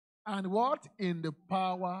And what? In the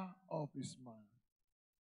power of his mind.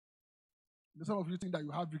 Some of you think that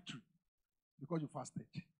you have victory because you fasted.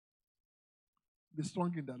 Be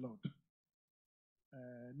strong in the Lord.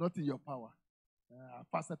 Not in your power. I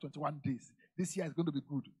fasted 21 days. This year is going to be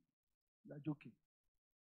good. You are joking.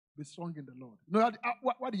 Be strong in the Lord. You know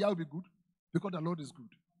why the year will be good? Because the Lord is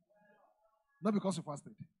good. Not because you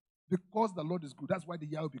fasted. Because the Lord is good. That's why the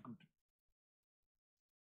year will be good.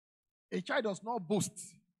 A child does not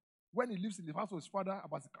boast when he lives in the house of his father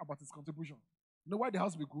about his contribution. You know why the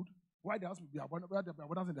house will be good? Why the house will be abundant? Why there will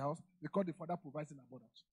be abundance in the house? Because the father provides in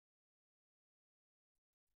abundance.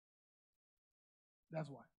 That's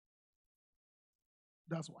why.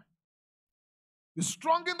 That's why. Be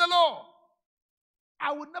strong in the Lord.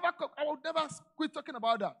 I would never quit talking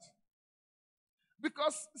about that.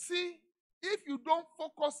 Because, see, if you don't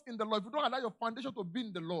focus in the Lord, if you don't allow your foundation to be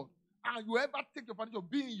in the Lord, and you ever take your foundation to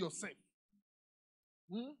be in yourself,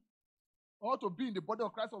 or to be in the body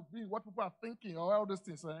of Christ, or being what people are thinking, or all those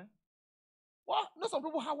things, Well, some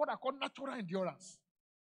people have what I call natural endurance.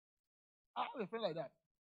 I have a friend like that.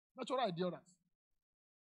 Natural endurance.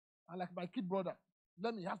 And like my kid brother,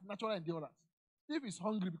 let me have natural endurance. If he's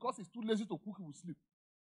hungry because he's too lazy to cook, he will sleep.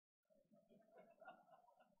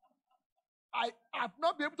 I've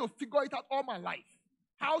not been able to figure it out all my life.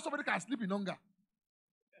 How somebody can sleep in hunger.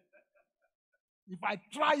 If I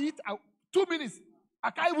try it, 2 minutes,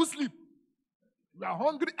 I can't even sleep. You are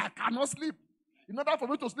hungry, I cannot sleep. In order for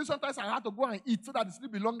me to sleep, sometimes I have to go and eat so that the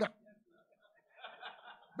sleep be longer.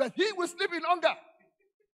 But he will sleep in hunger.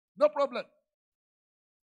 No problem.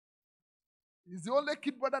 He's the only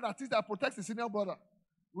kid brother that protects his senior brother.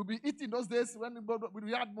 We'll be eating those days when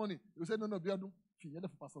we had money. He will say, no, Biodun,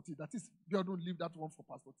 for Pastor T. That is, Biodun, leave that one for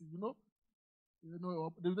Pastor T. You know,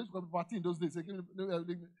 they used to call party in those days. They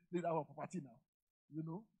leave that one for party now. You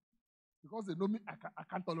know, because they know me, I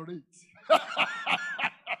can't tolerate.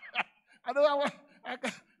 I don't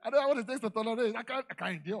know what it takes to tolerate. I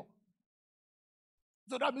can't endure.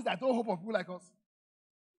 So that means there's no hope of people like us.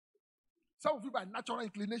 Some of you by natural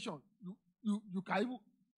inclination, you can even,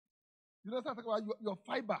 you know what I'm talking about? Your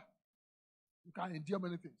fiber, you can endure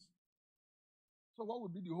many things. So what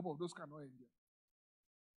would be the hope of those who cannot endure?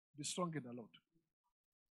 Be strong in the Lord.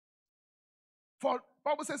 For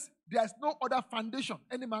Bible says there is no other foundation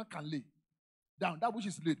any man can lay down, that which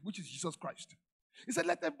is laid, which is Jesus Christ. He said,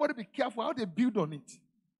 let everybody be careful how they build on it.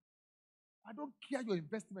 I don't care your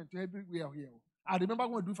investment everywhere here. I remember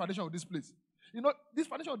when we do foundation of this place. You know, this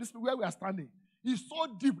foundation of this place where we are standing is so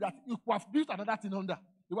deep that you could have built another thing under.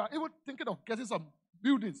 They were even thinking of getting some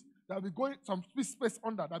buildings that will be going, some space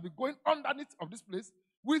under, that will be going underneath of this place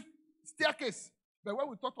with staircase. But when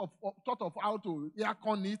we thought of how to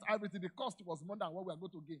aircon it, everything, the cost was more than what we are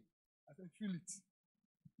going to gain. I said, feel it.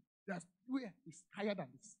 There's where it's higher than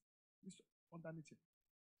this. It's underneath here.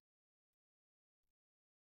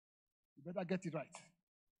 You better get it right.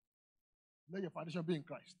 Let your foundation be in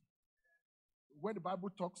Christ. When the Bible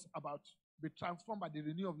talks about be transformed by the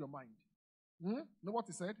renewal of your mind. You know what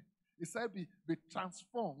it said? It said be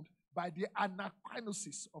transformed by the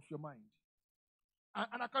anachronosis of your mind.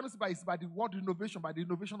 Anachronosis is by the word renovation, by the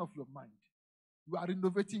innovation of your mind. You are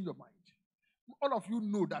renovating your mind. All of you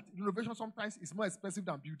know that renovation sometimes is more expensive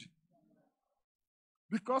than building.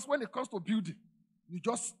 Because when it comes to building, you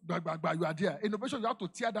just, you are there. Innovation, you have to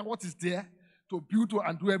tear down what is there to build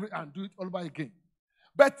and do it all over again.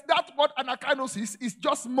 But that word anachronosis is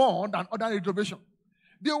just more than ordinary renovation.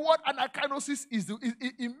 The word anachronosis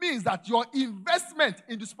it means that your investment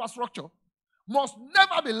in the superstructure must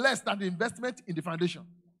never be less than the investment in the foundation.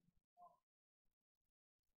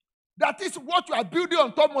 That is, what you are building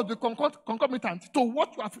on top must be concomitant to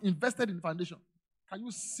what you have invested in the foundation. Can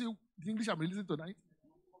you see the English I'm releasing tonight?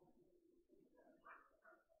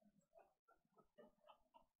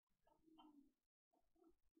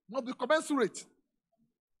 Must be commensurate.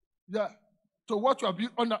 Yeah, to what you are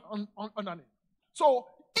building underneath. So,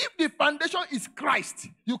 if the foundation is Christ,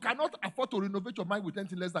 you cannot afford to renovate your mind with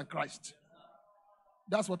anything less than Christ.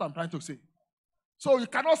 That's what I'm trying to say. So, you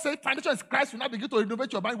cannot say foundation is Christ, you now begin to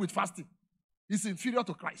renovate your mind with fasting. It's inferior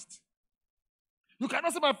to Christ. You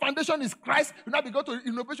cannot say my foundation is Christ, you now begin to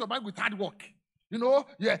renovate your mind with hard work. You know,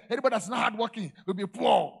 anybody that's not hard working will be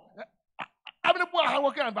poor. How many poor are hard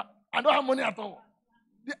working and don't have money at all?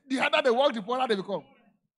 The harder they work, the poorer they become.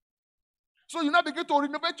 So you now begin to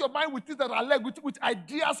renovate your mind with things that are led with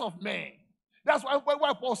ideas of men. That's why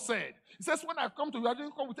Paul said. He says, when I come to you, I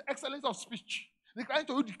didn't come with the excellence of speech, declaring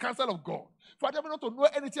to you the counsel of God. For I don't not to know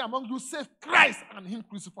anything among you save Christ and him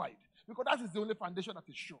crucified. Because that is the only foundation that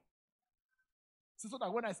is sure. So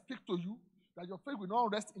that when I speak to you, that your faith will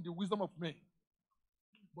not rest in the wisdom of men,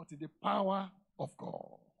 but in the power of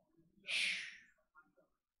God.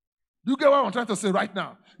 You get what I'm trying to say right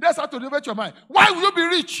now? That's how to renovate your mind. Why will you be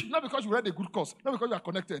rich? Not because you read a good course, not because you are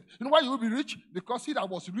connected. You know why you will be rich? Because he that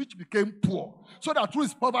was rich became poor. So that through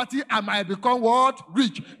his poverty, I might become what?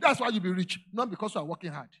 Rich. That's why you'll be rich. Not because you are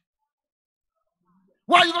working hard.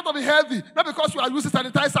 Why are you going to be healthy? Not because you are using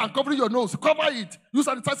sanitizer and covering your nose. Cover it. Use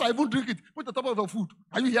sanitizer, even drink it. Put it on top of your food.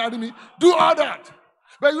 Are you hearing me? Do all that.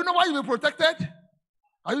 But you know why you'll be protected?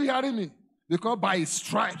 Are you hearing me? Because by his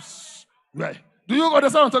stripes. Right. Do you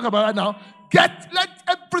understand what I'm talking about right now? Let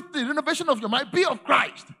everything, renovation of your mind, be of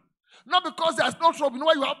Christ. Not because there's no trouble. You know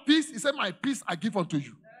why you have peace? He said, my peace I give unto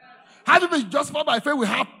you. Having been justified by faith, we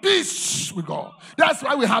have peace with God. That's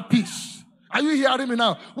why we have peace. Are you hearing me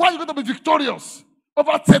now? Why are you going to be victorious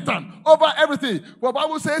over Satan, over everything? Well, the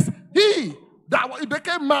Bible says, he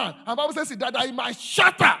became man. And the Bible says that he might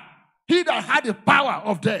shatter he that had the power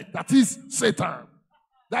of death, that is Satan.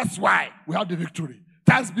 That's why we have the victory.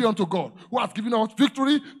 Thanks be unto God who has given us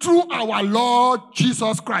victory through our Lord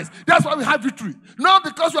Jesus Christ. That's why we have victory. Not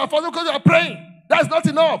because you are fasting, because you are praying. That's not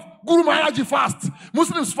enough. Guru Maharaj fast.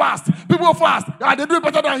 Muslims fast. People fast. And they do it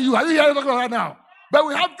better than you. Are you hearing me right now? But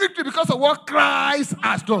we have victory because of what Christ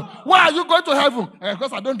has done. Why are you going to heaven?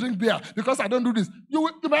 Because I don't drink beer. Because I don't do this. You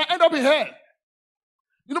might end up in hell.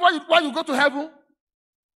 You know why you go to heaven?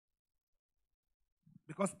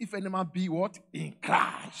 Because if any man be what? In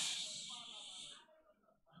Christ.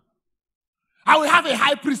 I will have a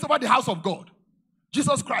high priest over the house of God.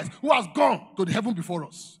 Jesus Christ, who has gone to the heaven before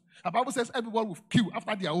us. The Bible says everyone will kill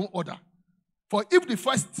after their own order. For if the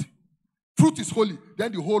first fruit is holy,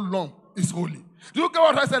 then the whole lump is holy. Do you get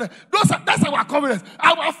what I said? That's our confidence.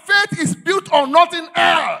 Our faith is built on nothing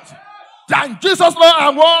else than Jesus' law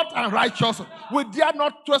and what? And righteousness. We dare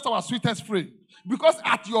not trust our sweetest frame. Because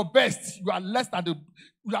at your best, you are even less than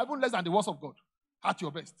the words of God. At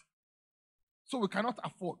your best. So we cannot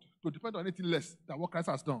afford to depend on anything less than what Christ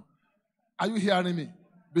has done. Are you hearing me?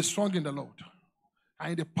 Be strong in the Lord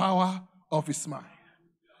and in the power of his mind.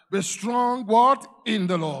 Be strong, what? In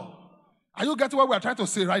the Lord. Are you getting what we are trying to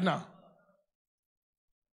say right now?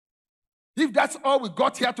 If that's all we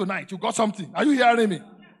got here tonight, you got something. Are you hearing me?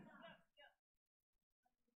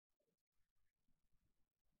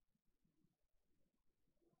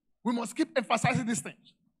 We must keep emphasizing these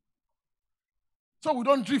things so we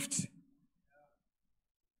don't drift.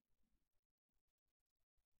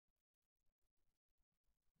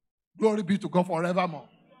 Glory be to God forevermore.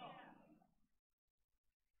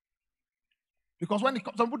 Because when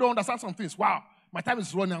some people don't understand some things, wow, my time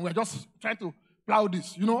is running and we're just trying to plow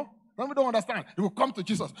this, you know? When we don't understand, they will come to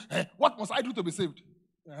Jesus. Hey, what must I do to be saved?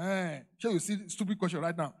 Here you see stupid question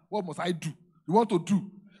right now. What must I do? You want to do?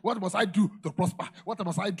 What must I do to prosper? What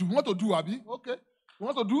must I do? You want to do, Abi? Okay. You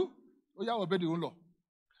want to do? Oh, yeah, obey the own law.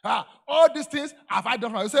 All these things have I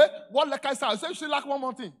done. You say, what like I said? I say, you still lack one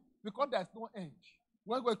more thing. Because there's no end.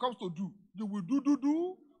 When it comes to do, you will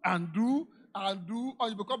do, and do, or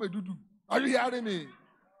you become a do. Are you hearing me?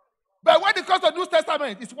 But when it comes to the New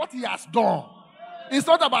Testament, it's what he has done. It's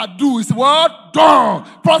not about do, it's what? Done.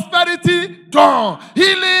 Prosperity, done.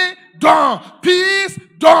 Healing, done. Peace,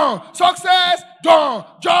 done. Success, done.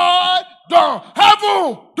 Joy, done.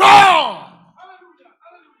 Heaven, done.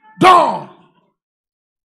 Done.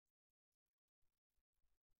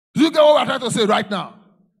 Do you get what I'm trying to say right now?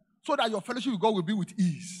 So that your fellowship with God will be with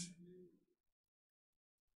ease.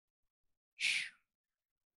 Shh.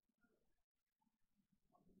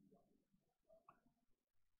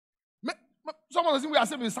 Someone will say we are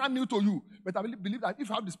saying it sound new to you, but I believe that if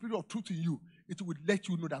you have the spirit of truth in you, it will let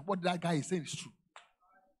you know that what that guy is saying is true.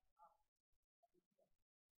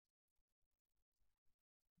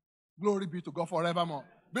 Glory be to God forevermore.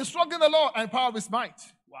 Be strong in the Lord and power of his might.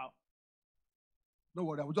 Wow. No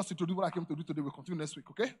worry, I will just introduce what I came to do today. We'll continue next week,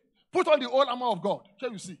 okay? Put on the whole armor of God. Here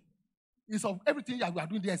you see. It's of everything you are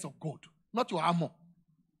doing there is of God, not your armor.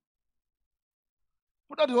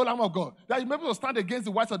 Put on the whole armor of God. That you may be able to stand against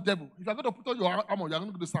the wiles of the devil. If you are going to put on your armor, you are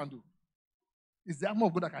going to stand. It's the armor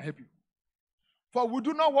of God that can help you. For we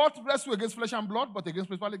do not want to wrestle against flesh and blood, but against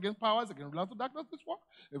principalities, against powers, against rulers of darkness, this world.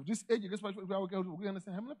 If this age against flesh, we are going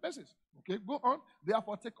to heavenly places. Okay, go on.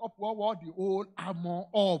 Therefore, take up what? The whole armor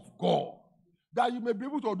of God. That you may be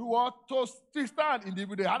able to do what? To stand in the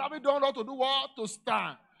evil day. And have you done what to do what? To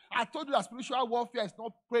stand. I told you that spiritual warfare is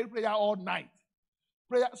not prayer all night.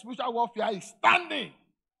 Spiritual warfare is standing.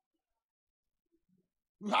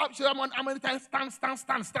 You have someone how many times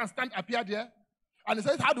stand appear there? And it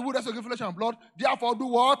says, how do we wrestle against flesh and blood? Therefore, do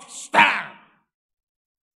what? Stand.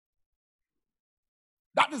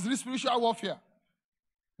 That is the spiritual warfare.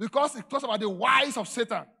 Because it talks about the wiles of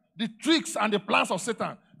Satan. the tricks and the plans of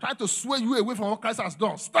Satan trying to sway you away from what Christ has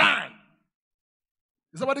done. Stand.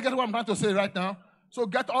 Does somebody get what I'm trying to say right now? So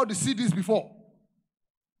get all the CDs before.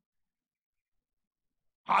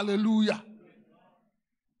 Hallelujah.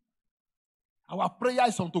 Our prayer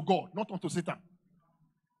is unto God, not unto Satan.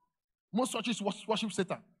 Most churches worship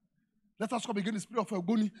Satan. Let us come against the spirit of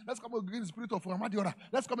Ogoni. Let's come against the spirit of Amadiora.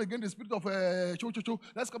 Let's come against the spirit of Cho.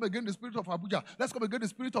 Let's come against the spirit of Abuja. Let's come against the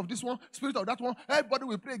spirit of this one, spirit of that one. Everybody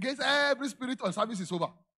will pray against every spirit on service is over.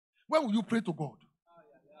 When will you pray to God?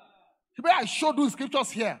 I showed you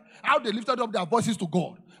scriptures here how they lifted up their voices to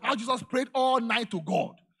God. How Jesus prayed all night to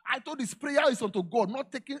God. I told this prayer is unto God,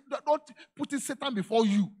 not putting Satan before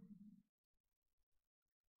you.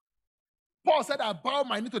 Paul said, I bow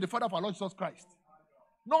my knee to the Father of our Lord Jesus Christ.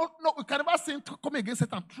 No, we can never say to come against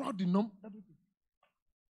Satan throughout the norm. Everything.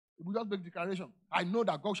 We just make declaration. I know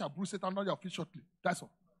that God shall bruise Satan under your feet shortly. That's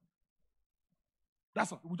all.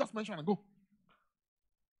 That's all. We just mention and go.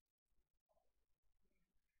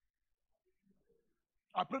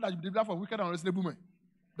 I pray that you deliver from wicked and unreasonable men.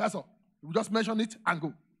 That's all. We just mention it and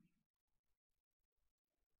go.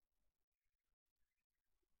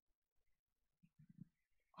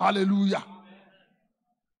 Hallelujah.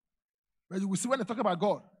 But you will see when they talk about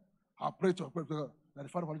God, I pray to God that the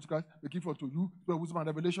Father of Jesus Christ will give unto you wisdom and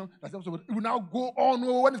revelation. It will now go on.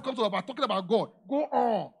 When it comes to talking about God, go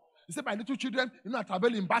on. He said, my little children, you know,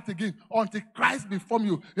 travel in battle again until Christ be from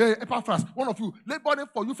you. Epaphras, one of you, laboring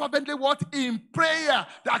for you fervently what? In prayer,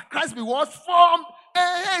 that Christ be what? Formed.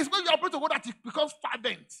 It's when you are praying to God that it becomes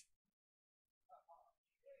fervent.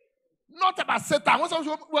 Not about Satan.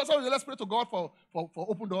 Let's pray to God for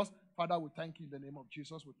open doors. Father, we thank you in the name of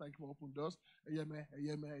Jesus. We thank you for open doors. Ayeme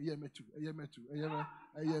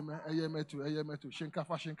tu.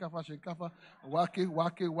 Shinkafa. Wake,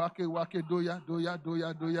 doya.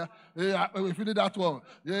 If you did that one,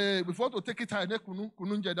 before to take it high,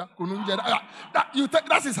 kununjeda.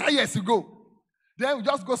 That is highest you go. Then we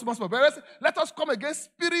just go small. Let us come against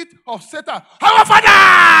spirit of Satan. Our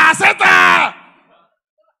Father, Satan.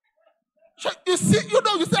 You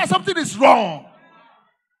see something is wrong.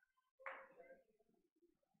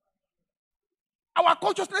 Our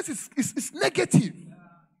consciousness is negative.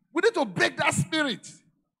 We need to break that spirit.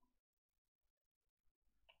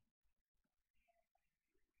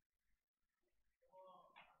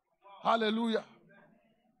 Hallelujah.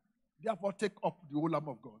 Therefore, take up the whole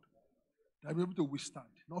armor of God. That be able to withstand.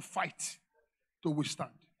 Not fight. To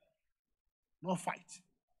withstand. Not fight.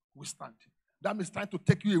 Withstand. That means trying to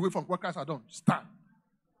take you away from what Christ has done. Stand.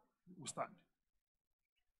 Withstand.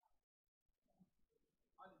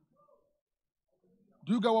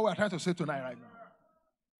 Do you get what we're trying to say tonight right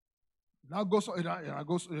now?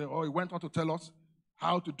 He went on to tell us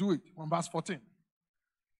how to do it from verse 14.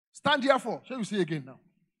 Stand therefore. Shall you see again now?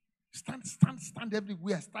 Stand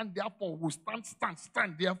everywhere. Stand therefore. We'll stand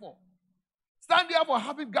therefore. Stand therefore,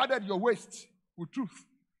 having gathered your waist with truth.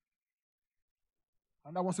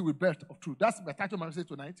 And that was with belt of truth. That's the title of my message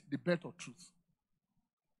tonight, the belt of truth.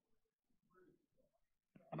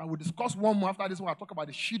 And I will discuss one more after this one. I'll talk about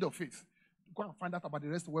the shield of faith. Go and find out about the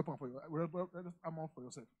rest of the weapon for your armor for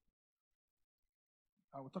yourself.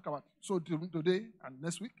 I will talk about, so today and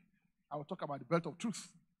next week, I will talk about the belt of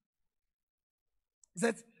truth. He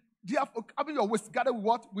said, having your waist gathered with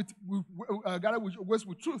what? Gathered with your waist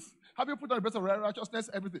with truth. Having put on the belt of righteousness,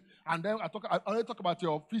 everything. And then I already talk about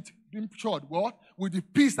your feet being shod. What? With the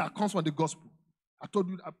peace that comes from the gospel. I told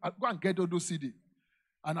you, I'll go and get all those CD.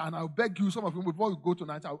 And I'll beg you, some of you, before we go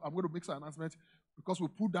tonight, I'm going to make some announcement because we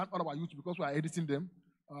put down all of our YouTube because we are editing them.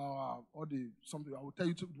 Something I will tell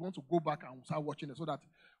you to want to go back and start watching it so that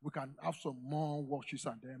we can have some more watches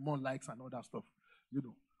and then more likes and all that stuff. You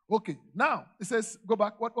know. Okay, now it says, go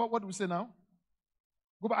back. What do we say now?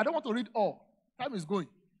 Go back. I don't want to read all. Time is going.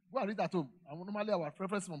 Go and read at home. Normally our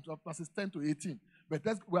reference from verses 10 to 18. But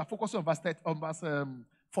we are focusing on verse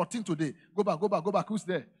 14 today. Go back. Who's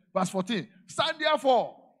there? Verse 14. Stand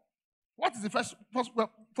therefore. What is the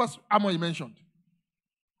first armor you mentioned?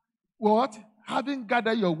 What? Having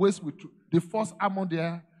gathered your waist with truth. The first armor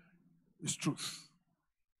there is truth.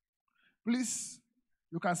 Please,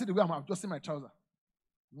 you can see the way I'm adjusting my trouser.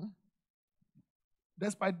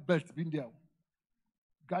 Despite belts being there,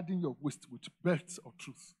 guarding your waist with belts of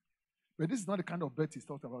truth. But this is not the kind of belt he's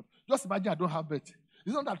talking about. Just imagine I don't have belt.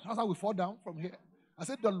 It's not that trouser will fall down from here. I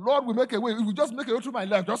said, the Lord will make a way. He will just make a way through my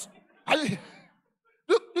life. You get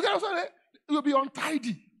what I'm saying? It will be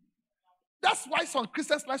untidy. That's why some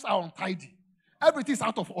Christians' lives are untidy. Everything is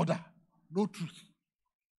out of order. No truth.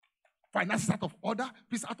 Finances out of order.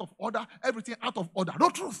 Peace out of order. Everything out of order. No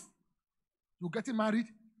truth. You're getting married.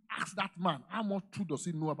 ask that man, how much truth does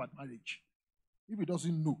he know about marriage? If he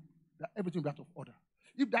doesn't know, that everything will be out of order.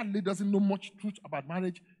 If that lady doesn't know much truth about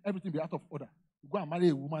marriage, everything will be out of order. You go and marry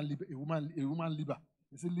a woman liber.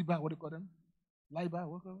 They say liber, what do you call them? Liber,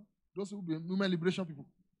 what do you call them? Those who be women liberation people.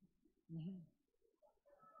 Mm-hmm.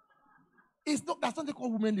 That's not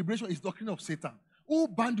called women liberation, it's doctrine of Satan. Who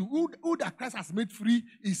banned you? Who that Christ has made free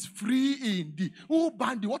is free indeed. Who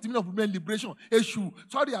banned you? What do you mean of women liberation? Issue.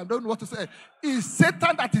 Sorry, I don't know what to say. It's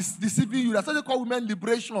Satan that is deceiving you. That's what they call women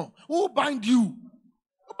liberation. Who bind you?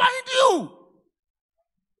 Who bind you?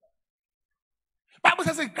 Bible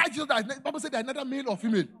says in Christ Jesus, Bible says there are neither male or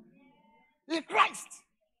female. In Christ.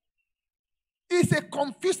 It's a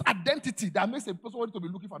confused identity that makes a person want to be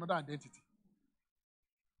looking for another identity.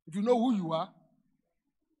 If you know who you are,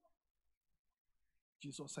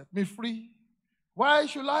 Jesus set me free. Why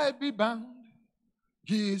should I be bound?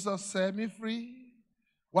 Jesus set me free.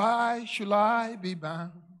 Why should I be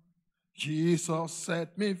bound? Jesus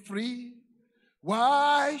set me free.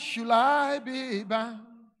 Why should I be bound?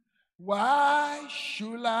 Why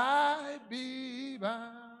should I be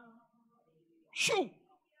bound? Shoo!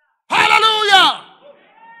 Hallelujah!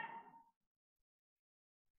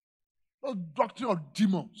 No doctrine of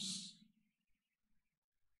demons.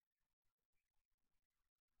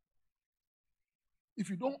 If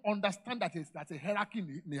you don't understand that that's a hierarchy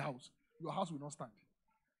in the house, your house will not stand.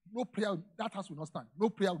 No prayer, that house will not stand. No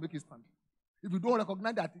prayer will make it stand. If you don't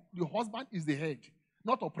recognize that your husband is the head,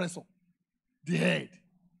 not oppressor, the head,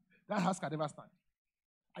 that house can never stand.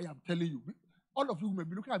 I am telling you, all of you may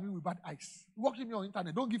be looking at me with bad eyes. Watching me on the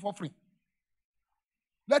internet, don't give offering.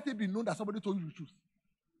 Let it be known that somebody told you the truth.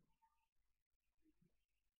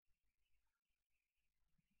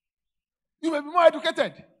 You may be more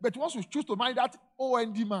educated, but once you choose to marry that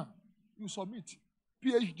OND man, you submit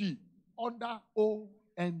PhD under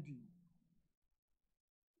OND.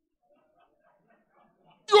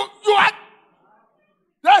 You are.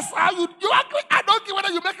 That's how you agree. I don't care whether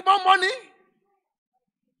you make more money.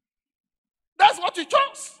 That's what you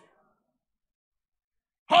chose.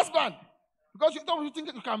 Husband. Because you don't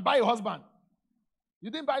think you can buy a husband. You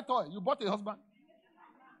didn't buy a toy, you bought a husband.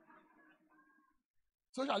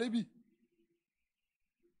 So shall it be.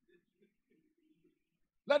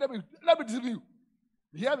 Let me deceive you.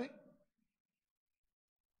 You hear me?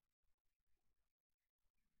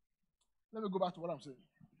 Let me go back to what I'm saying.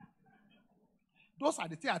 Those are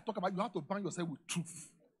the things I talk about. You have to bind yourself with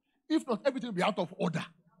truth. If not, everything will be out of order.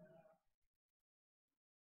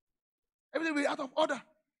 Everything will be out of order.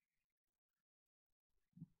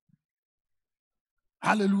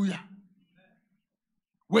 Hallelujah.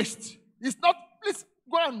 Waste. It's not, please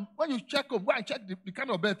go and, when you check up, go and check the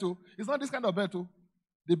kind of bed too. It's not this kind of bed too.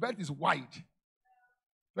 The bed is wide.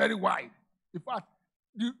 Very wide. In fact,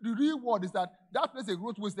 the real word is that place they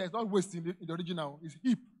wrote waist there is not waist in the original. It's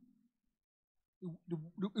hip.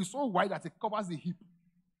 It's so wide that it covers the hip.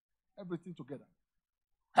 Everything together.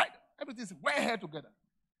 Head. Everything is way head together.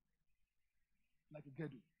 Like a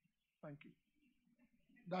girdle. Thank you.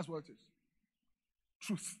 That's what it is.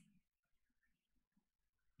 Truth.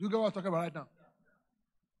 You get what I'm talking about right now?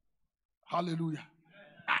 Hallelujah.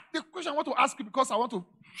 The question I want to ask you, because I want to...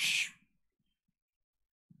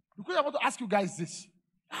 The question I want to ask you guys is this.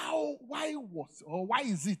 Why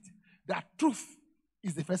is it that truth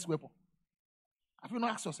is the first weapon? Have you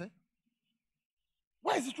not asked yourself?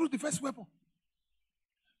 Why is the truth the first weapon?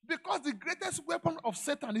 Because the greatest weapon of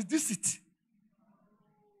Satan is deceit.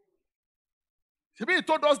 He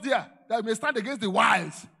told us there that we may stand against the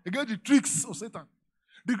wiles, against the tricks of Satan.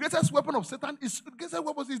 The greatest weapon of Satan is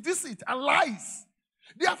deceit and lies.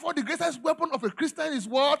 Therefore, the greatest weapon of a Christian is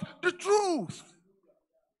what? The truth.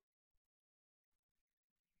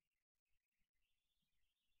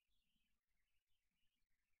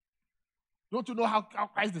 Don't you know how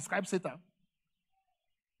Christ describes Satan?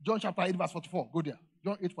 John chapter 8, verse 44. Go there.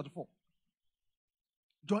 John 8, 44.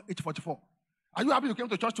 John 8, 44. Are you happy you came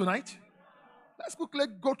to church tonight? Let's quickly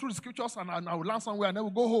go through the scriptures and I will land somewhere and then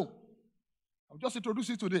we'll go home. I'll just introduce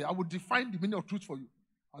you today. I will define the meaning of truth for you.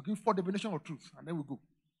 I'll give 4 definitions of truth and then we'll go.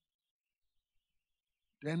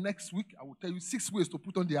 Then next week, I will tell you 6 ways to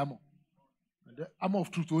put on the armor. And the armor of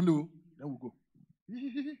truth only, then we'll go.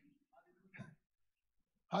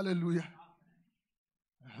 Hallelujah.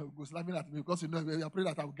 Goes laughing at me because you know we are praying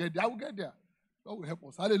that I will get there. I will get there. God will help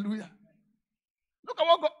us. Hallelujah. Look at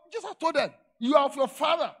what God, Jesus told them. You are of your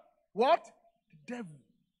father. What? The devil.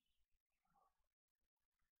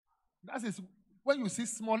 That is when you see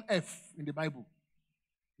small f in the Bible,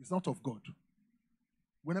 it's not of God.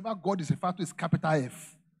 Whenever God is referred to, it's capital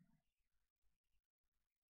F.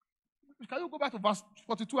 Can you go back to verse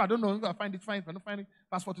 42? I don't know if I find it. Fine. If I don't find it,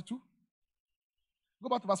 verse 42. Go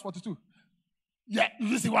back to verse 42. Yeah,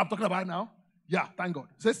 you see what I'm talking about now? Yeah, thank God.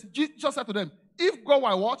 It says, Jesus said to them, if God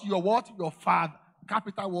were what? Your father.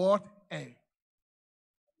 Capital what? A.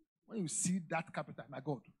 When you see that capital, my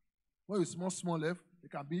God. When you small f, it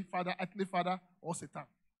can be father, earthly father, or Satan.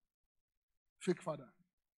 Fake father.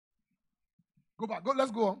 Go back.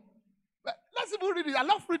 Let's go on. Let's even read it. I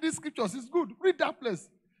love reading scriptures. It's good. Read that place.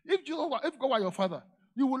 If God were your father,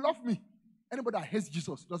 you will love me. Anybody that hates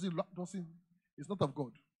Jesus doesn't, it's not of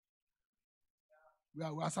God. We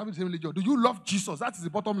are serving the same religion. Do you love Jesus? That is the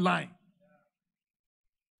bottom line.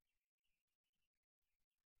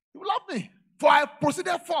 You love me. For I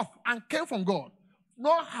proceeded forth and came from God.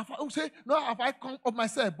 Nor have I come of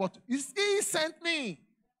myself, but He sent me.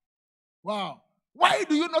 Wow. Why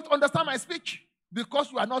do you not understand my speech?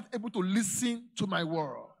 Because you are not able to listen to my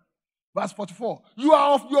word. Verse 44. You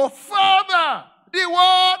are of your father, the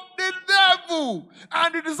world, the devil,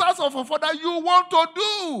 and the desires of your father you want to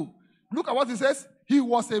do. Look at what he says. He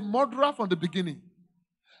was a murderer from the beginning,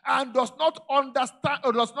 and does not understand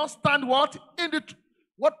or does not stand what in the truth.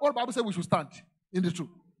 What Bible says we should stand in the truth.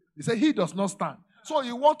 He said he does not stand. So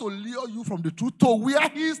he wants to lure you from the truth to where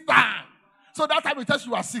he stands. So that time he tells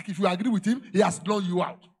you are sick. If you agree with him, he has blown you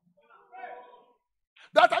out.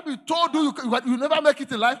 That time he told you never make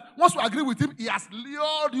it in life. Once you agree with him, he has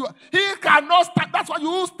lured you. He cannot stand. That's why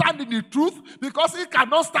you stand in the truth, because he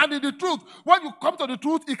cannot stand in the truth. When you come to the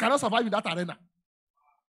truth, he cannot survive in that arena.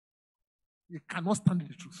 He cannot stand in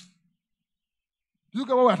the truth. Do you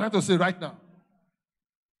get what we're trying to say right now?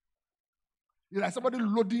 It's like somebody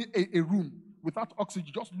loading a room without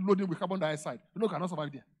oxygen, just loading with carbon dioxide. You cannot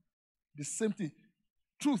survive there. The same thing.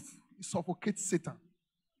 Truth suffocates Satan.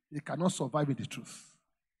 He cannot survive in the truth.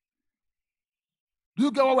 Do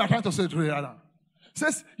you get what we're trying to say to you right now? It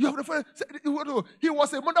says, you have referred, he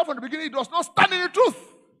was a murderer from the beginning. He does not stand in the truth.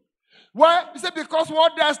 Why? He said, because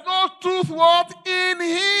what? There's no truth what? In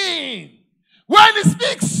him. When he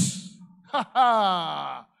speaks,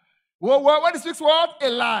 when he speaks what? A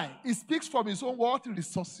lie. He speaks from his own what?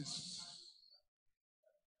 Resources.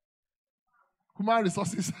 Human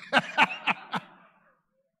resources.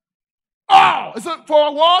 Oh, so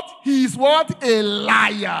for what? He is what? A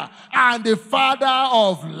liar and the father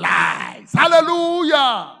of lies.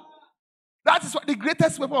 Hallelujah. That is what the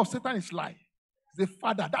greatest weapon of Satan is lie. The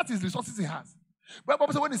father. That is the resources he has. But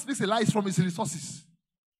Bible says when he speaks a lie, it's from his resources.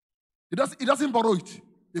 He doesn't borrow it.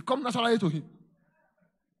 It comes naturally to him.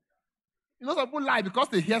 You know, some people lie because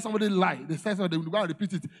they hear somebody lie. They say something, they will go and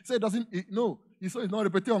repeat it. Say it doesn't, no. He's not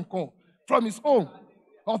repeating on call. From his own,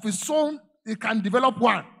 of his own, he can develop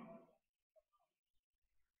one.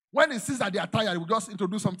 When he sees that they are tired, he will just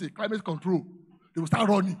introduce something, climate control. They will start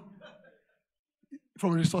running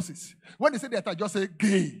from resources. When they say they are tired, just say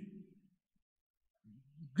gay.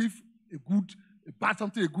 Give a bad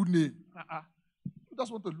something a good name. You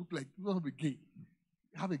just want to look like, you want to be gay.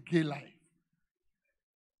 Have a gay life.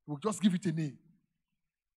 We'll just give it a name.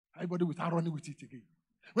 Everybody will start running with it again.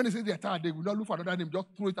 When they say they are tired, they will not look for another name, just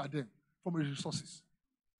throw it at them from his resources.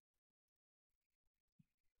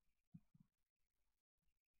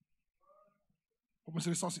 From his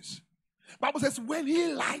resources. Bible says when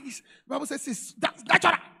he lies, Bible says that's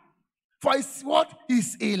natural. For his what?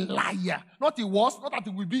 He's a liar. Not he was, not that he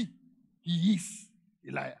will be. He is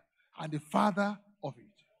a liar. And the father of it.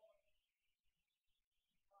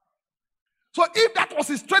 So if that was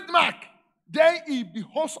his trademark, then he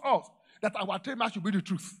behoves us that our trademark should be the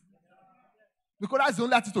truth. Because that's the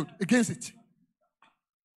only attitude against it.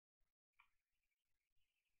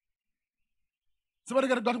 Somebody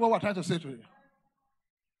got what we're trying to say to you.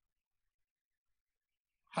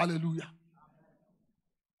 Hallelujah.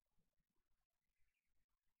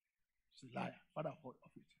 It's a liar. Father of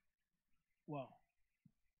it. Wow.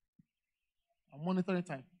 I'm monitoring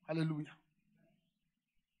time. Hallelujah.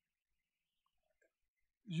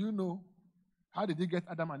 You know, how did they get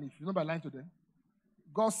Adam and Eve? You know by lying to them?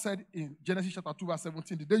 God said in Genesis chapter 2 verse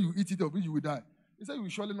 17, the day you eat it of it, you will die. He said you will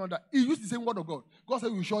surely not die. He used the same word of God. God said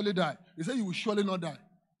you will surely die. He said you will surely not die.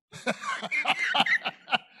 No,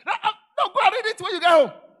 go and read it when you get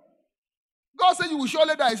home. God said you will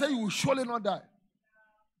surely die. He said you will surely not die.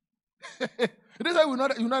 He didn't say you will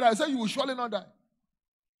not die. He said you will surely not die.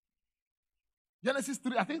 Genesis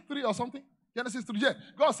 3, I think 3 or something. Genesis 3, yeah.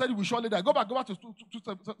 God said you will surely die. Go back to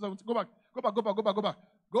 2:17. Go back.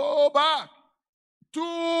 Go back.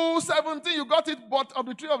 2:17, you got it, but of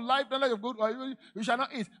the tree of life, then of good, you shall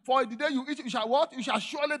not eat. For the day you eat, you shall what? You shall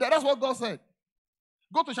surely die. That's what God said.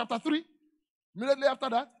 Go to chapter 3. Immediately after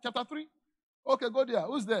that, chapter 3. Okay, go there.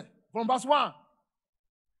 Who's there? From verse 1.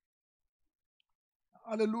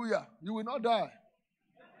 Hallelujah. You will not die.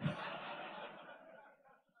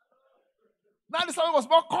 Now the serpent was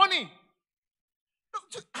more cunning.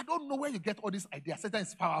 I don't know where you get all these ideas. Satan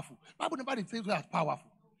is powerful. Bible never says he is powerful.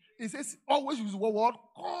 It says always use the word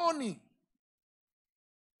cunning.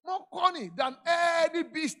 More cunning than any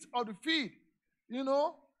beast of the field. You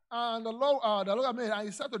know? And the Lord made, and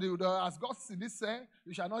he said to as God did say,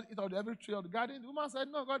 you shall not eat of every tree of the garden. The woman said,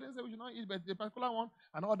 no, God didn't say we should not eat, but the particular one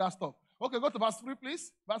and all that stuff. Okay, go to verse 3,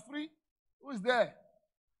 please. Verse 3. Who is there?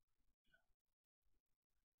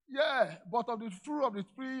 Yeah, but of the fruit of the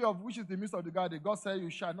tree of which is the midst of the garden, God said, you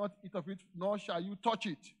shall not eat of it, nor shall you touch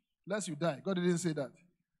it, lest you die. God didn't say that.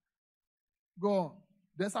 Go on.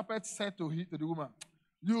 The serpent said to the woman,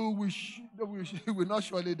 you will not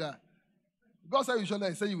surely die. God said you surely die.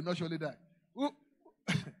 He said you will not surely die.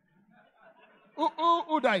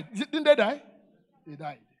 Who died? Didn't they die? They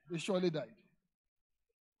died. They surely died.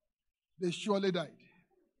 They surely died.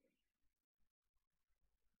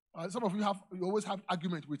 Some of you always have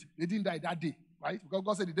argument with they didn't die that day, right? Because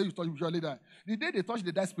God said the day you touch, you surely die. The day they touch,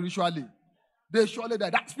 they die spiritually. They surely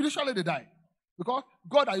die. That spiritually they die. Because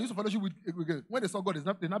God I used to fellowship with when they saw God,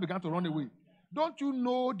 they now began to run away. Don't you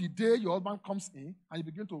know the day your husband comes in and you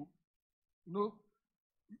begin to,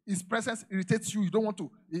 his presence irritates you. You don't want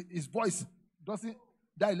to. His voice doesn't.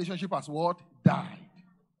 That relationship has what? Died.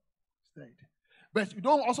 Stayed. But you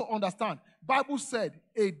don't also understand. Bible said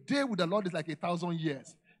a day with the Lord is like 1,000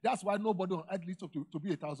 years. That's why nobody on earth lives to be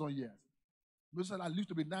 1,000 years. Moses lived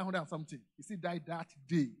to be 900 and something. He still died that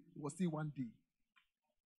day. It was still one day.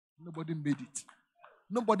 Nobody made it.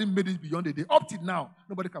 Nobody made it beyond a day. Up till now,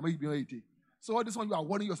 nobody can make it beyond a day. So all this one you are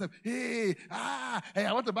warning yourself, hey, I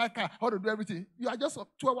want to buy a car, I want to do everything. You are just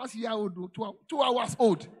 2 hours year old, 2 hours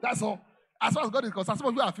old. That's all. As far as God is concerned, some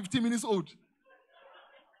of you are 15 minutes old.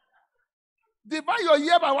 Divide your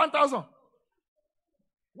year by 1,000.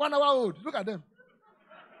 1 hour old. Look at them.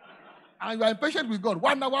 And you are impatient with God.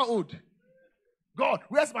 1 hour old. God,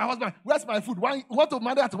 where's my husband? Where's my food? You want to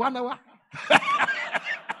marry at 1 hour?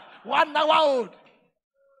 1 hour old.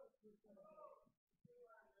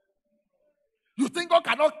 You think God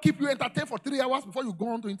cannot keep you entertained for 3 hours before you go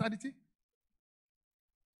on to eternity?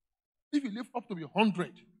 If you live up to be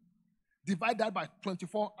 100, divide that by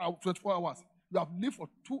 24 hours. You have lived for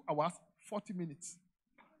 2 hours, 40 minutes.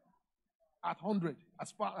 At 100,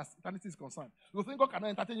 as far as eternity is concerned. You think God cannot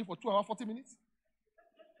entertain you for 2 hours, 40 minutes?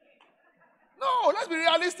 No, let's be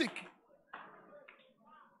realistic.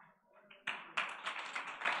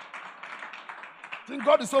 Think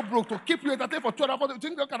God is so broke to keep you entertained for 2 hours, 40 minutes?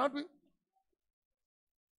 Think God cannot be?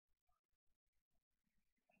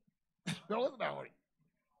 There wasn't that worry.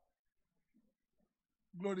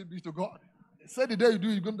 Glory be to God. They said the day you do,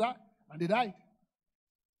 you're going to die. And they died.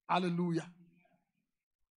 Hallelujah.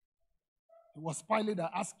 It was Pilate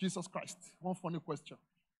that asked Jesus Christ one funny question.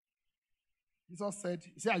 Jesus said,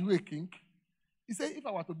 are you a king? He said, if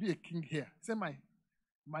I were to be a king here, he said,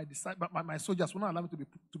 my soldiers will not allow me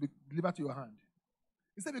to be delivered to your hand.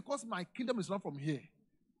 He said, because my kingdom is not from here.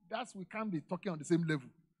 We can't be talking on the same level.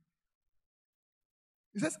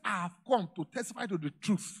 He says, I have come to testify to the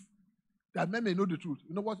truth, that men may know the truth.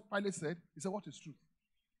 You know what Pilate said? He said, what is truth?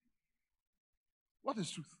 What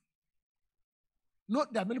is truth? No,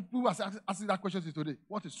 there are many people who are asking that question today.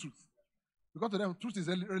 What is truth? Because to them, truth is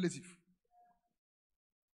relative.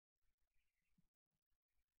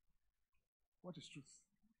 What is truth?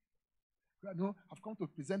 No, I've come to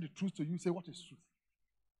present the truth to you. Say, what is truth?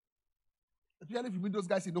 Especially if you meet those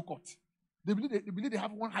guys in no court. They believe they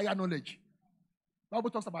have one higher knowledge. Bible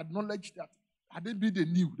talks about knowledge that had they been they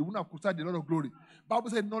knew, they wouldn't have crucified the Lord of glory. Bible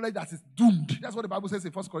said knowledge that is doomed. That's what the Bible says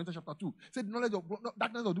in 1 Corinthians chapter 2. It said knowledge of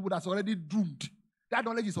darkness of people that's already doomed. That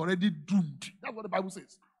knowledge is already doomed. That's what the Bible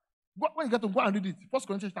says. When you get to go and read it, 1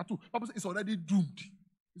 Corinthians chapter 2, the Bible says it's already doomed.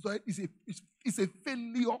 It's a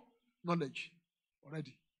failure knowledge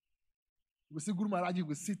already. We see Guru Maharaji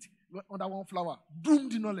will sit under one flower.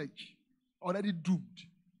 Doomed knowledge. Already doomed.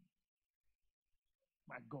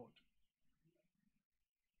 My God.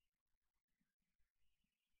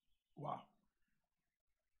 Wow.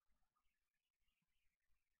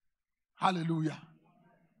 Hallelujah.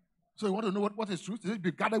 So you want to know what is truth? Is it be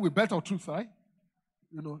gathered with belt of truth, right?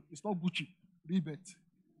 It's not Gucci. Rebet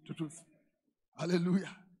to truth. Hallelujah.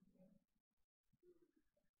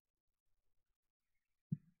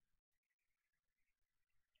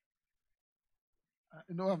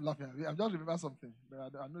 I'm laughing. I've just remembered something.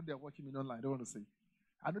 But I know they're watching me online. I don't want to say.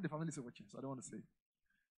 I know the family is watching, so I don't want to say.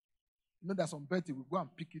 There's some bed, you will go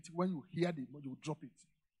and pick it. When you hear the you will drop it.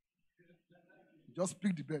 You just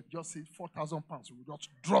pick the bed. Just say 4,000 pounds. You will just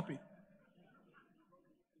drop it.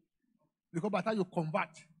 Because by the time you convert,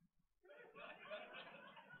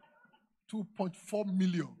 2.4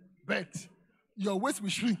 million, bet your waist will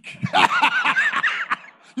shrink.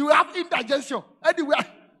 You will have indigestion. Anyway,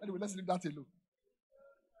 let's leave that alone.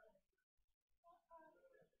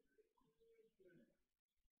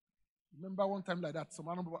 Remember one time like that, some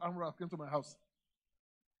animal came to my house.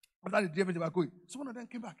 After the day they were going, so one of them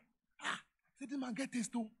came back. Said, this man get this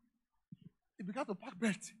too. He began to pack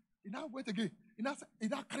belt. He now went again. He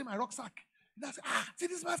now carry my rucksack. He now said, see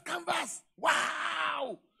this man's canvas.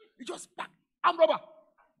 Wow. He just packed. I'm rubber.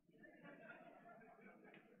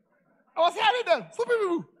 I was hearing them. Stupid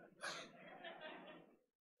people.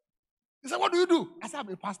 He said, what do you do? I said, I'm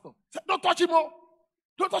a pastor. He said, don't touch him more.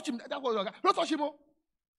 Don't touch him. Don't touch him more.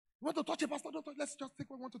 You want to touch a pastor? Don't touch. Let's just take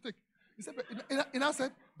what we want to take. He said, he now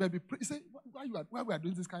said, baby, pray. He said, why we are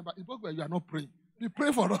doing this kind of, it's because you are not praying. Be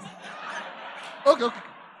praying for us. Okay.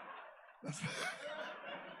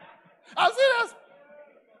 I'm serious.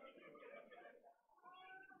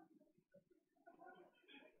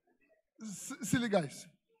 Silly guys.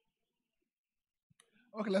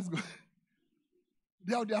 Okay, let's go.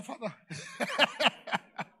 They are their father.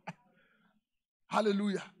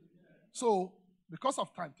 Hallelujah. So, because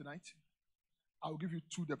of time tonight, I will give you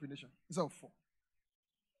 2 definitions instead of 4.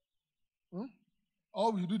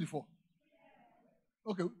 Or will you do the 4?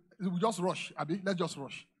 Okay, we just rush, Abby. Let's just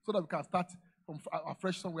rush so that we can start from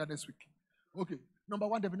afresh somewhere next week. Okay, number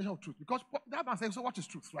 1 definition of truth. Because that man says, so what is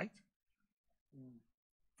truth, right?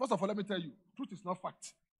 First of all, let me tell you, truth is not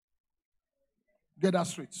fact. Get that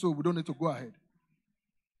straight, so we don't need to go ahead.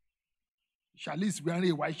 Charlie is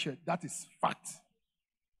wearing a white shirt. That is fact.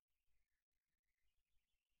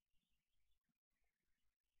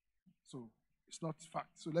 So it's not fact.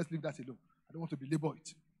 So let's leave that alone. I don't want to belabor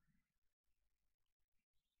it.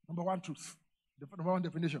 Number 1, truth. Number 1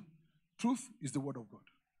 definition. Truth is the word of God.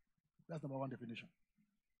 That's number 1 definition.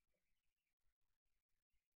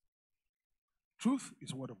 Truth is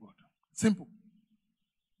the word of God. Simple.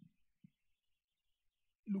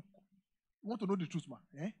 Look, you want to know the truth,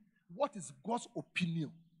 man? What is God's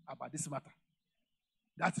opinion about this matter?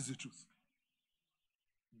 That is the truth.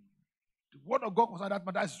 The word of God concerning that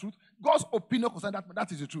matter is the truth. God's opinion concerning that matter,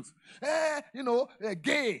 that is the truth.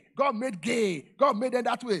 Gay. God made gay. God made them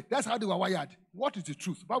that way. That's how they were wired. What is the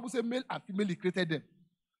truth? The Bible says male and female, he created them.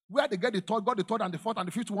 Where they get the third, God the third and the fourth and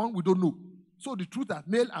the fifth one, we don't know. So the truth that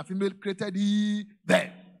male and female created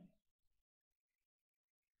them.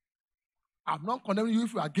 I'm not condemning you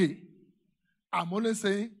if you are gay. I'm only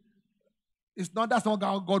saying that's not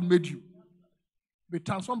how God made you. Be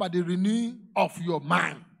transformed by the renewing of your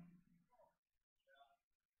mind.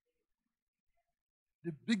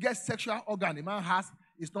 The biggest sexual organ a man has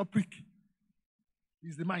is not prick.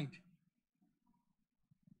 It's the mind.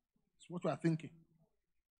 It's what we are thinking.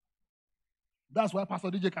 That's why Pastor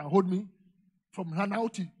DJ can hold me from now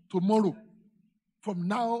till tomorrow. From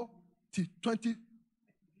now till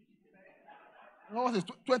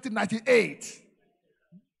 2098.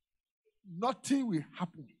 Nothing will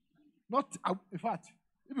happen. In fact,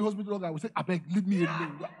 if you hold me longer, I will say, I beg, leave me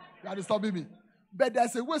alone. You are disturbing me. But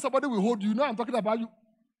there's a way somebody will hold you. You know I'm talking about you.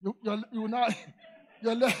 You now,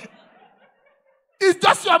 it's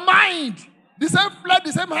just your mind. The same flesh,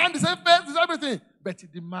 the same hand, the same face, the same everything. But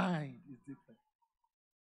the mind is different.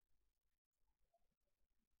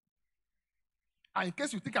 And in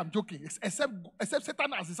case you think I'm joking, except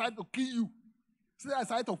Satan has decided to kill you. Satan has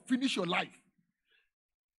decided to finish your life.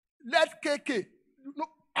 Let KK,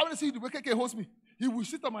 I want to see the way KK holds me. He will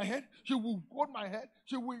sit on my head. She will hold my head.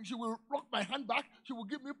 She will rock my hand back. She will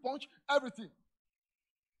give me punch, everything.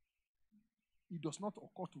 It does not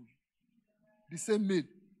occur to you. The same male.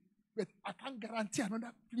 But I can't guarantee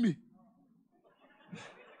another female.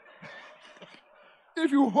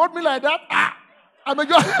 If you hold me like that, I'm a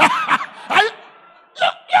girl. You get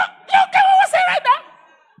what I'm saying right now?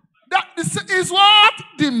 That is what?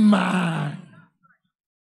 The man.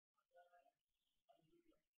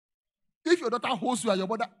 If your daughter holds you and your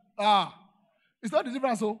mother, it's not the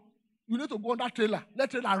difference. So you need to go on that trailer. Let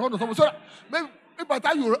trailer run or something. So maybe by the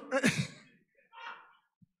time you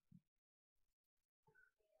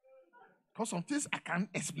because some things I can't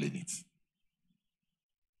explain it.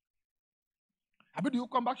 I mean, do you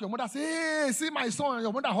come back to your mother and say, hey, see my son, and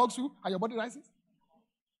your mother hugs you and your body rises?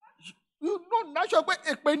 You know, naturally,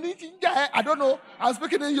 I don't know. I'm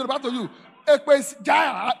speaking in Yoruba to you.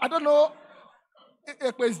 I don't know.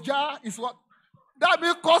 Is what? That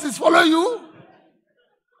means cause is following you.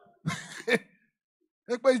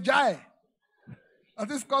 And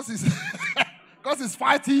this cause is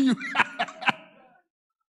fighting you.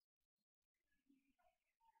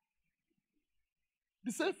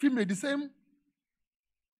 The same female, the same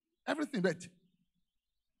everything, but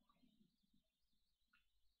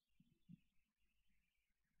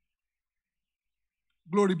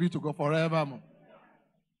glory be to God forevermore.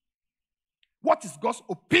 What is God's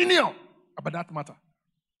opinion about that matter?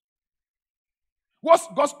 What's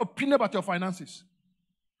God's opinion about your finances?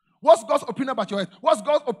 What's God's opinion about your health? What's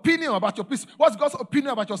God's opinion about your peace? What's God's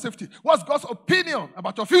opinion about your safety? What's God's opinion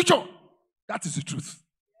about your future? That is the truth.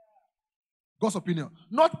 God's opinion.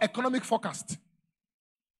 Not economic forecast.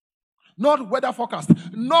 Not weather forecast.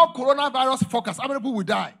 Not coronavirus forecast. How many people will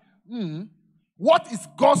die? What is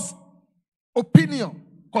God's opinion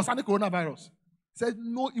concerning coronavirus? He said,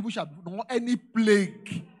 no evil shall be, no any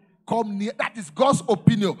plague come near. That is God's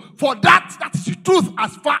opinion. For that is the truth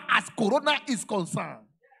as far as corona is concerned.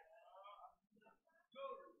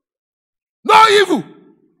 No evil,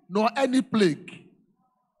 nor any plague,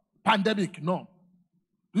 pandemic, no.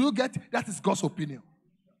 Do you get? That is God's opinion.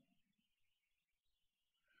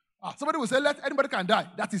 Somebody will say, let anybody can die.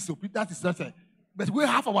 That is certain. But we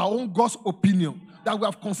have our own God's opinion that we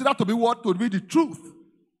have considered to be what? To be the truth.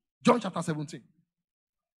 John chapter 17.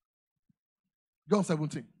 John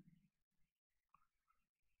 17.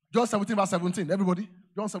 John 17 verse 17. Everybody?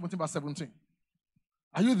 John 17 verse 17.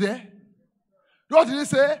 Are you there? What did he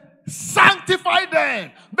say? Sanctify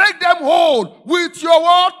them. Make them whole with your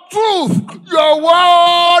word truth. Your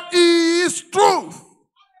word is truth.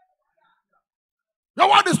 Your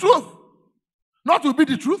word is truth. Not to be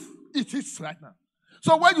the truth. It is right now.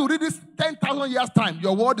 So when you read this 10,000 years time,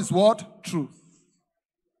 your word is what? Truth.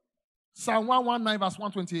 Psalm 119 verse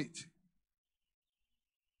 128.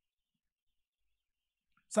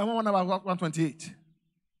 Psalm 119 verse 128.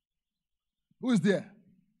 Who is there?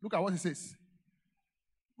 Look at what he says.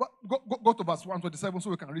 Go to verse 127 so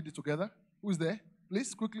we can read it together. Who is there?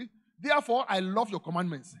 Please, quickly. Therefore, I love your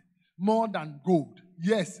commandments more than gold.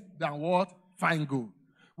 Yes, than what? Fine gold.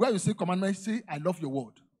 Where you say commandments, say, I love your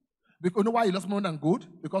word. Because you know why you love more than gold?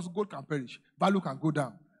 Because gold can perish. Value can go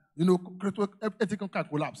down. You know, ethical can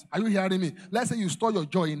collapse. Are you hearing me? Let's say you store your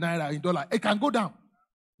joy in naira, in dollar. It can go down.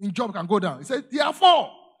 In job, it can go down. He said,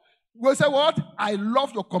 therefore, we say what? I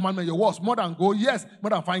love your commandment, your words, more than gold. Yes, more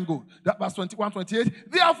than fine gold. That verse 21, 28.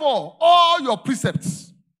 Therefore, all your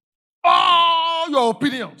precepts, all your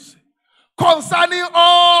opinions concerning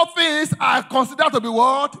all things are considered to be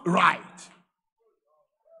what? Right.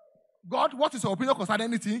 God, what is your opinion concerning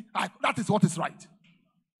anything? That is what is right.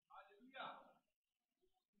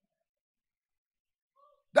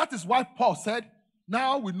 That is why Paul said,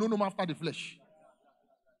 now we know no more after the flesh.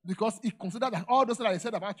 Because he considered that all those that I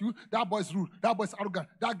said about you, that boy is rude, that boy is arrogant,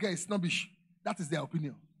 that girl is snobbish. That is their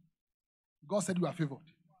opinion. God said you are favored.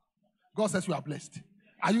 God says you are blessed.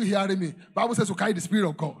 Are you hearing me? Bible says you carry the Spirit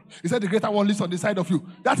of God. He said the greater one lives on the side of you.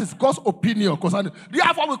 That is God's opinion concerning.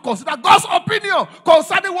 Therefore, we consider God's opinion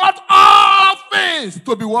concerning what? All things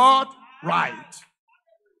to be what? Right.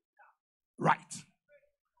 Right.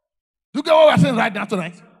 You get what we're saying right now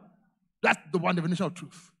tonight? That's the one definition of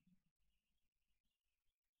truth.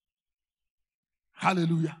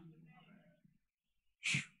 Hallelujah.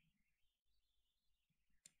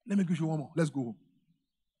 Let me give you one more. Let's go home.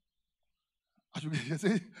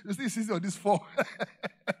 You see on this 4.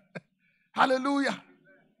 Hallelujah.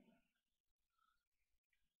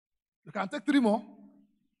 You can take 3 more.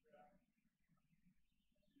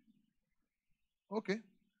 Okay.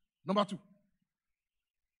 Number 2.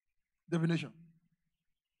 Divination.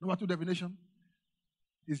 Number 2 divination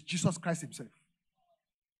is Jesus Christ himself.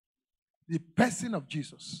 The person of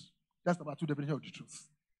Jesus. That's number 2 definition of the truth.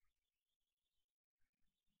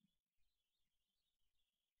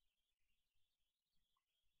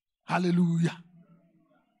 Hallelujah.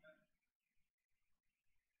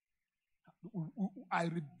 I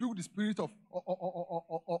rebuke the spirit of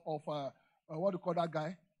what do you call that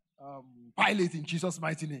guy? Pilate in Jesus'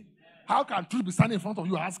 mighty name. How can truth be standing in front of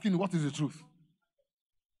you asking what is the truth?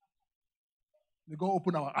 May God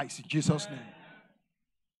open our eyes in Jesus' name.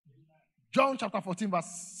 John chapter 14 verse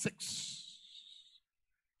 6.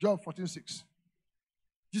 John 14, 6.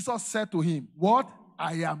 Jesus said to him, what?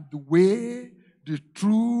 I am the way, the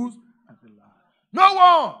truth, and the life. No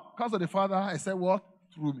one comes to the Father except what?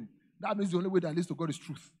 Through me. That means the only way that leads to God is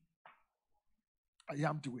truth. I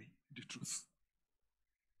am the way, the truth.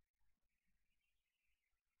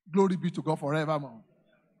 Glory be to God forevermore.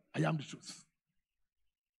 I am the truth.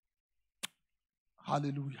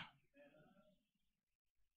 Hallelujah.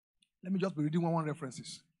 Let me just be reading one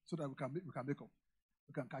references so that we can make up.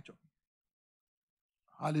 We can catch up.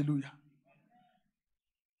 Hallelujah.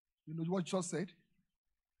 You know what Jesus said?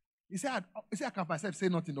 He said, I can myself say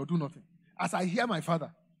nothing or do nothing. As I hear my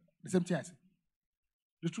Father, the same thing I say.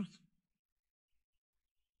 The truth.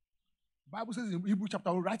 Bible says in Hebrew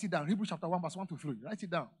chapter 1, write it down. Hebrew chapter 1, verse 1 to 3. Write it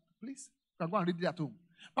down. Please. You can go and read it at home.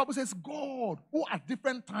 Bible says, God, who at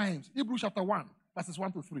different times, Hebrew chapter 1, verses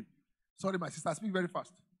 1 to 3. Sorry, my sister, I speak very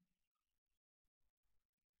fast.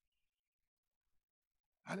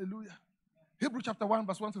 Hallelujah. Hebrew chapter 1,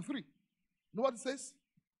 verse 1 to 3. You know what it says?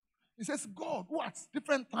 It says, God, who at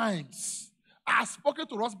different times has spoken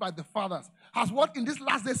to us by the fathers, has what in this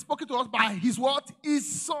last day spoken to us by his what?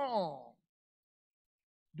 His Son.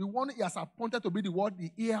 The one he has appointed to be the word, the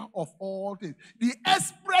ear of all things. The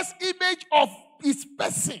express image of his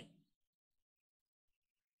person.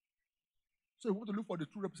 So you want to look for the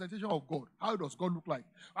true representation of God. How does God look like?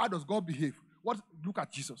 How does God behave? Look at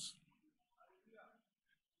Jesus.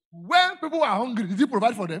 When people are hungry, did he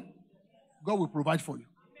provide for them? God will provide for you.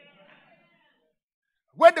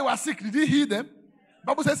 When they were sick, did he heal them? The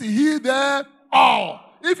Bible says he healed them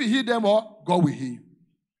all. If he healed them all, God will heal.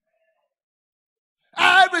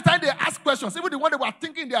 Every time they ask questions, even the one they were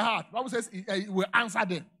thinking in their heart, the Bible says he will answer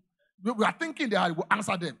them. We are thinking in their heart, he will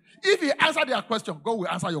answer them. If he answers their question, God will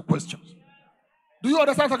answer your questions. Do you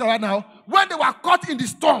understand what I'm talking about now? When they were caught in the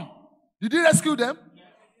storm, did he rescue them?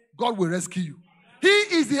 God will rescue you. He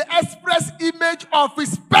is the express image of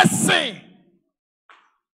his person.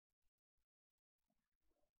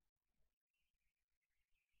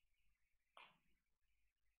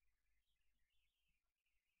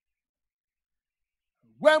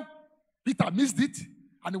 When Peter missed it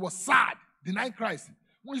and he was sad, denying Christ,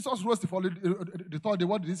 when Jesus rose the third day,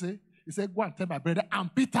 what did he say? He said, go and tell my brother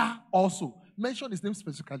and Peter also. Mention his name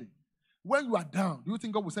specifically. When you are down, do you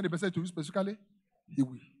think God will send a message to you specifically? He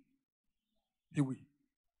will. He will.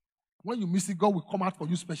 When you miss it, God will come out for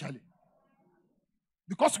you specially.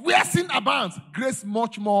 Because where sin abounds, grace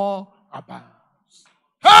much more abounds.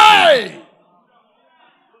 Hey!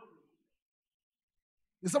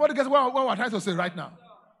 Is somebody guess what we're trying to say right now?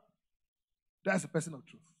 That's the person of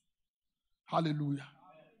truth. Hallelujah.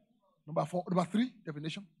 Number 3,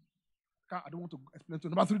 definition. I don't want to explain to you.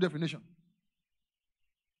 Number 3, definition.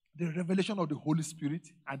 The revelation of the Holy Spirit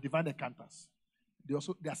and divine encounters. There's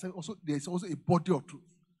also a body of truth.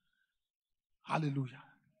 Hallelujah.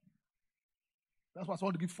 That's why I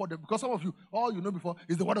want to give for them. Because some of you, all you know before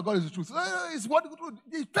is the word of God is the truth. It's what the truth.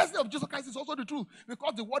 The person of Jesus Christ is also the truth.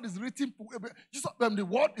 Because the word is written. The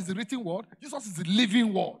word is the written word. Jesus is the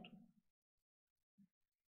living word.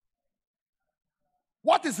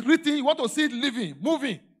 What is written, you want to see it living,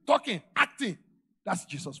 moving, talking, acting. That's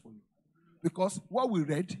Jesus for you. Because what we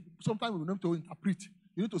read, sometimes we need to interpret.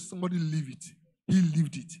 You need to somebody live it. He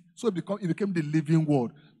lived it. So it became the living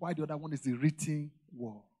word. Why the other one is the written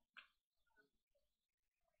word.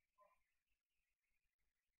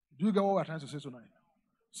 Do you get what we're trying to say tonight?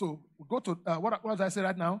 So we go to, what did I say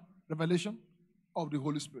right now? Revelation of the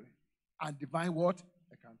Holy Spirit. And divine what?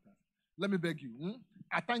 Encounters. Let me beg you.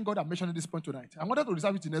 I thank God I'm mentioning this point tonight. I wanted to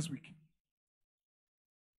reserve it to next week.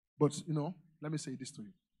 But, let me say this to you.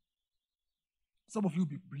 Some of you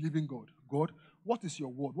be believing God. God, what is your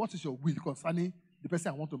word? What is your will concerning the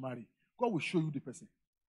person I want to marry? God will show you the person.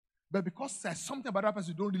 But because there's something about that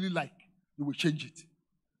person you don't really like, you will change it.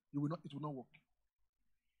 It will not work.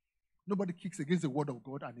 Nobody kicks against the word of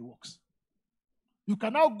God and it works. You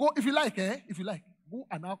can now go, if you like, go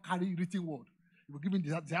and now carry written word. You will give me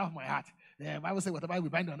the desire of my heart. The Bible says, whatever we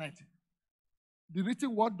bind on earth. The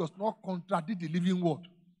written word does not contradict the living word.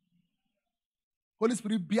 Holy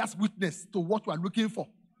Spirit bears witness to what you are looking for.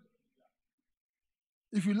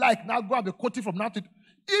 If you like, now go and be quoting from now to...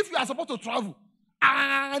 If you are supposed to travel,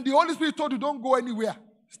 and the Holy Spirit told you don't go anywhere,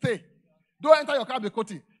 stay. Don't enter your car and be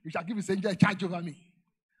quoting. You shall give his angel a charge over me.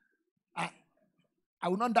 I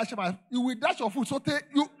will not dash my... You will dash your foot, so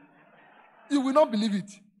you will not believe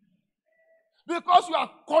it. Because you have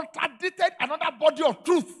contradicted another body of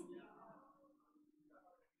truth.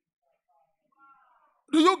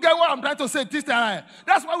 Do you get what I'm trying to say this time?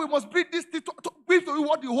 That's why we must bring this to bring to you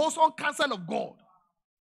what the wholesome counsel of God.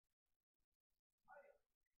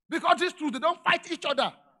 Because this truth, they don't fight each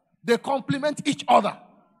other. They complement each other.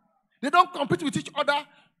 They don't compete with each other.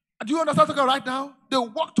 Do you understand what I'm right now? They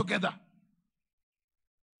work together.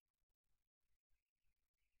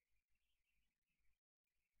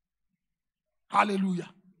 Hallelujah.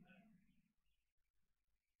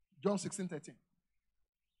 John 16:13.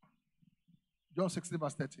 John 16,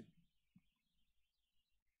 verse 13.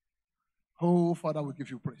 Oh, Father, we give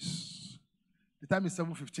you praise. The time is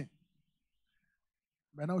 7:15.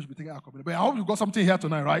 By now we should be taking our communion. But I hope you got something here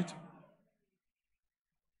tonight, right?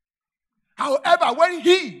 However, when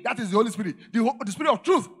he, that is the Holy Spirit, the Spirit of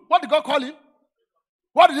truth, what did God call him?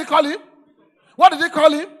 What did he call him? What did he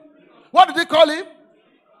call him? What did he call him?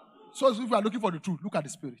 So if you are looking for the truth, look at the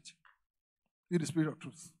Spirit. It's the Spirit of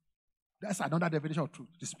truth. That's another definition of truth,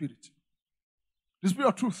 the Spirit. The Spirit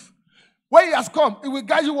of truth. When He has come, it will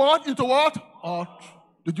guide you what? Into what? Or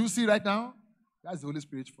did you see right now? That's the Holy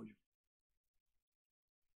Spirit for you.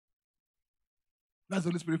 That's the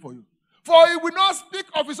Holy Spirit for you. For He will not speak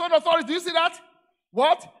of His own authority. Do you see that?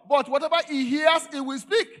 What? But whatever He hears, He will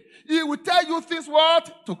speak. He will tell you things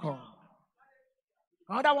what? To come.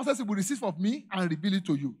 Another one says He will receive from me and reveal it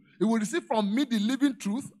to you. He will receive from me the living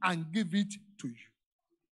truth and give it to you.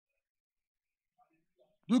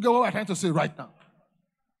 Do you get what we're trying to say right now?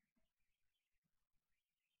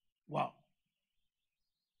 Wow.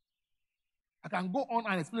 I can go on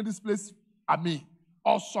and explain this place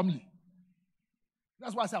awesomely.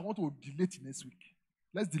 That's why I say I want to delay it next week.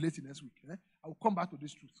 Let's delay it next week. I will come back to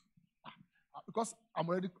this truth. Because I'm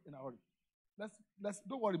already in a hurry. Let's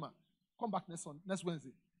don't worry, man. Come back next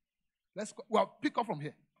Wednesday. Well, pick up from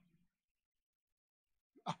here.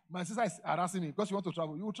 My sister is harassing me because you want to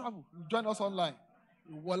travel. You will travel. You join us online.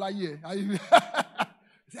 Voila, yeah.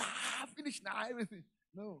 Finish now, everything.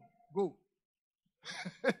 No, go.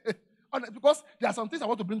 Because there are some things I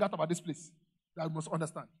want to bring out about this place that you must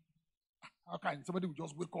understand. How can somebody will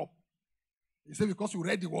just wake up? He said, because you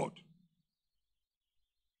read the word.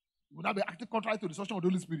 You will not be acting contrary to the instruction of the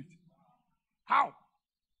Holy Spirit. How?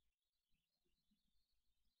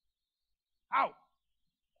 How?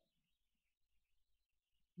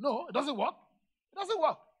 No, it doesn't work. It doesn't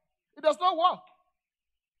work. It does not work.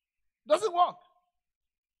 It doesn't work.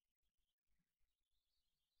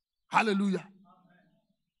 Hallelujah.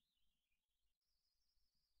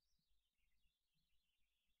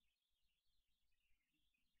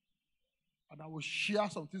 And I will share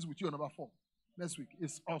some things with you on number 4 next week.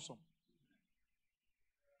 It's awesome.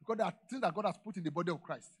 Because there are things that God has put in the body of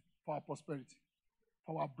Christ for our prosperity,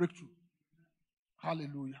 for our breakthrough.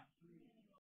 Hallelujah.